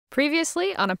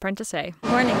Previously on ApprenticeEh.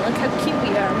 Morning, look how cute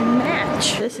we are.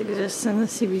 Match. This exists in the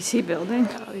CBC building.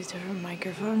 Got all these different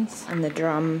microphones. And the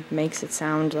drum makes it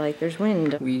sound like there's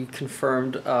wind. We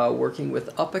confirmed working with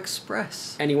Up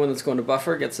Express. Anyone that's going to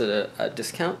Buffer gets a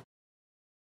discount.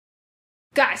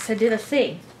 Guys, I did a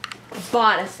thing. I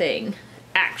bought a thing,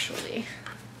 actually.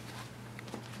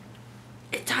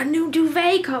 It's our new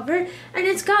duvet cover, and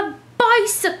it's got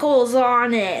bicycles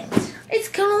on it. It's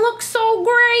gonna look so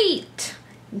great.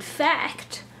 In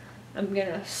fact, I'm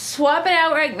gonna swap it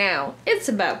out right now. It's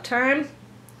about time.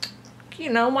 You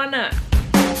know, why not?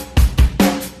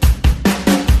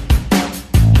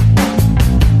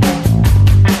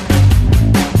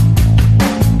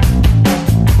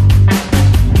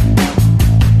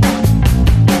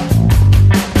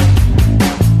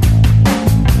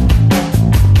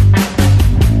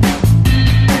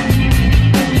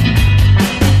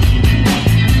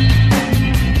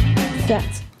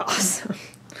 That's awesome.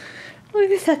 Look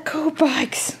at that coat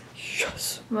bikes.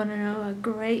 Yes. Wanna know a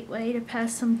great way to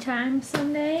pass some time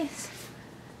Sundays?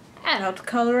 Adult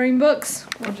coloring books.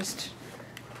 Or just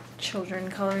children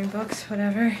coloring books,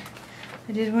 whatever.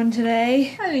 I did one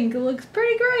today. I think it looks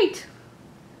pretty great.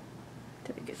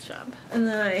 Did a good job. And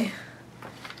then I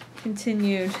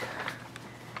continued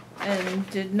and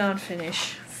did not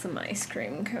finish some ice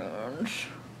cream cones.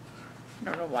 I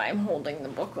don't know why I'm holding the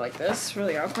book like this.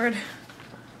 Really awkward.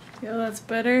 Yeah, that's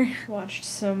better. Watched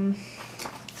some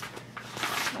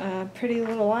Pretty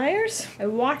Little Liars. I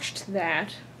watched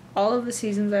that. All of the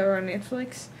seasons that were on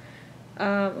Netflix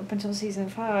up until season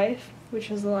 5,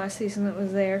 which was the last season that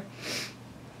was there.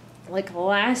 Like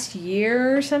last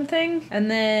year or something. And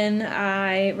then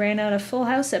I ran out of Full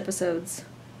House episodes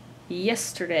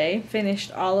yesterday.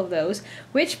 Finished all of those.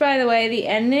 Which, by the way, the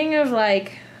ending of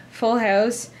like Full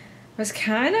House was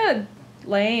kind of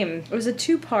lame. It was a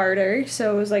two-parter,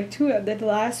 so it was like the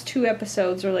last two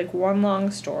episodes were like one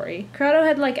long story. Corrado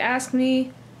had like asked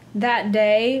me that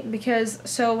day because,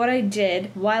 so what I did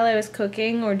while I was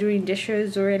cooking or doing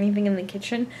dishes or anything in the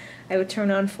kitchen, I would turn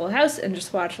on Full House and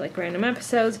just watch like random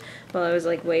episodes while I was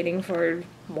like waiting for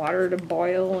water to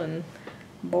boil and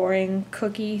boring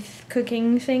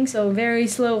cooking things. So very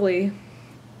slowly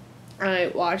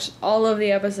I watched all of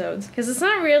the episodes. Because it's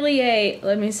not really a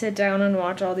let me sit down and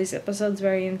watch all these episodes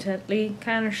very intently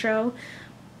kind of show.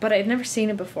 But I'd never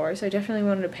seen it before, so I definitely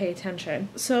wanted to pay attention.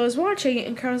 So I was watching it,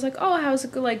 and Carl was like, oh, how's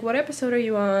it go? Like, what episode are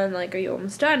you on? Like, are you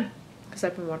almost done? Because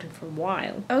I've been watching for a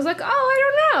while. I was like, oh,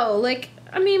 I don't know. Like,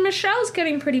 I mean, Michelle's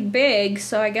getting pretty big,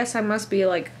 so I guess I must be,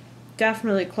 like,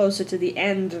 definitely closer to the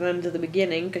end than to the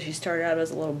beginning, because she started out as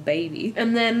a little baby.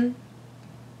 And then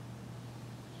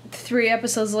 3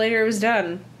 episodes later, it was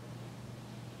done.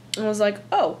 And I was like,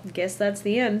 oh, guess that's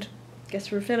the end.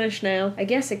 Guess we're finished now. I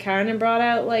guess it kind of brought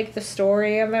out, like, the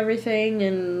story of everything,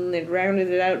 and it rounded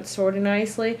it out sort of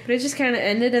nicely. But it just kind of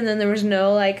ended, and then there was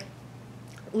no, like,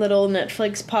 little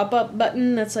Netflix pop-up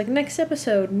button that's like, next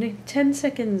episode, 10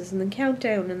 seconds, and then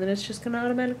countdown, and then it's just gonna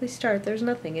automatically start. There's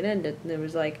nothing. It ended. And it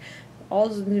was like, all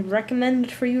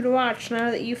recommended for you to watch now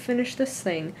that you finished this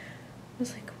thing. I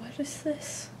was like, what is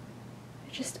this?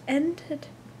 It just ended.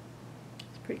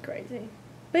 It's pretty crazy.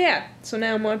 But yeah, so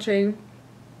now I'm watching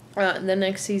the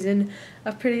next season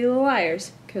of Pretty Little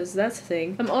Liars, because that's a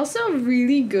thing. I'm also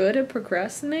really good at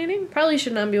procrastinating. Probably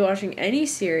should not be watching any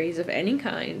series of any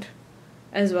kind,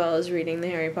 as well as reading the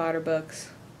Harry Potter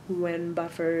books when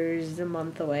Buffer's a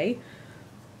month away.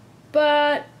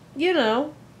 But, you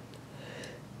know,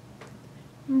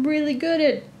 I'm really good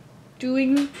at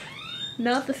doing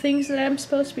not the things that I'm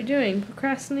supposed to be doing.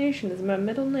 Procrastination is my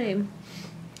middle name.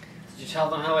 Did you tell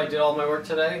them how I did all my work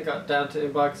today and got down to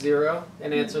inbox 0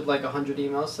 and answered like 100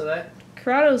 emails today?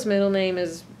 Corrado's middle name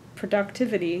is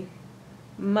productivity.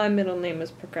 My middle name is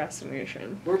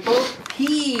procrastination. We're both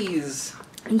peas.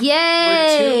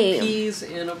 Yay! We're 2 peas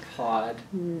in a pod.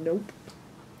 Nope.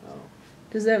 Oh.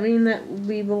 Does that mean that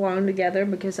we belong together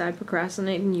because I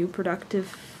procrastinate and you produce?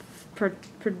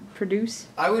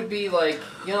 I would be like,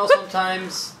 you know,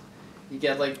 sometimes you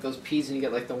get like those peas and you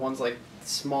get like the ones like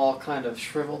small kind of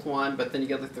shriveled one, but then you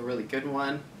get like the really good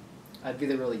one. I'd be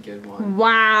the really good one.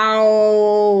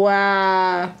 Wow.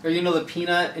 Or you know the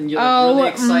peanut and you're like really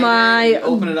excited and you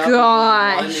open it up and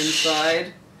there's one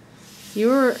inside.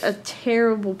 You're a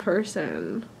terrible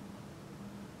person.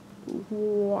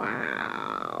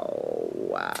 Wow.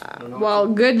 Well,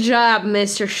 good job,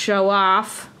 Mr.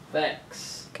 Show-Off.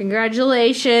 Thanks.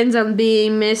 Congratulations on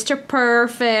being Mr.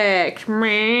 Perfect.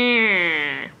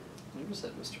 Meh. You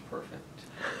said Mr. Perfect.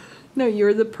 No,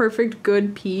 you're the perfect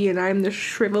good pea, and I'm the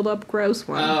shriveled up gross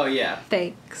one. Oh, yeah.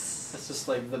 Thanks. That's just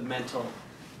like the mental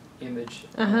image.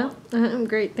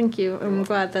 Great, thank you. I'm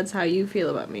glad that's how you feel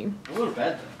about me. I'll go to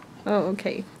bed though. Oh,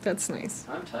 okay. That's nice.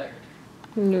 I'm tired.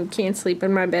 You can't sleep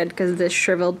in my bed because this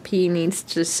shriveled pea needs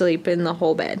to sleep in the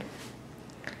whole bed.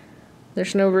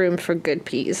 There's no room for good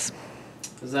peas.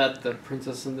 Is that the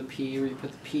Princess and the Pea, where you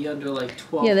put the pea under like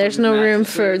 12? Yeah, there's no room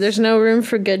for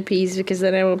good peas because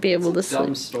then I won't be able to sleep.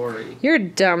 Dumb story. You're a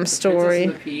dumb story. Princess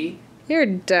and the Pea. You're Or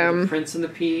dumb. the Prince and the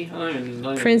Pea. I don't even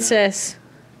know. Princess.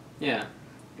 Yeah.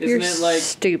 You're Isn't it like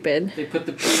stupid. they put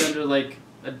the pea under like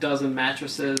a dozen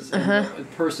mattresses, and the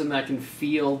person that can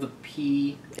feel the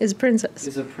pea Is a princess.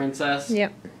 is a princess?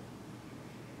 Yep.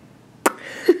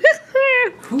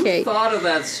 Who thought of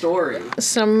that story?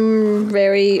 Some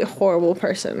very horrible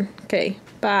person. Okay.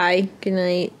 Bye. Good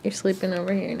night. You're sleeping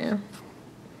over here now.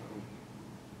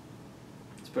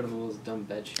 It's better than those dumb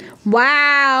bed sheets. Wow.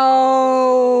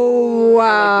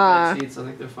 I like the bed sheets. I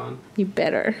think they're fun. You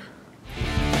better.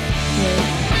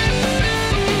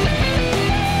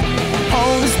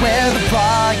 Home is where the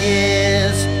bar is.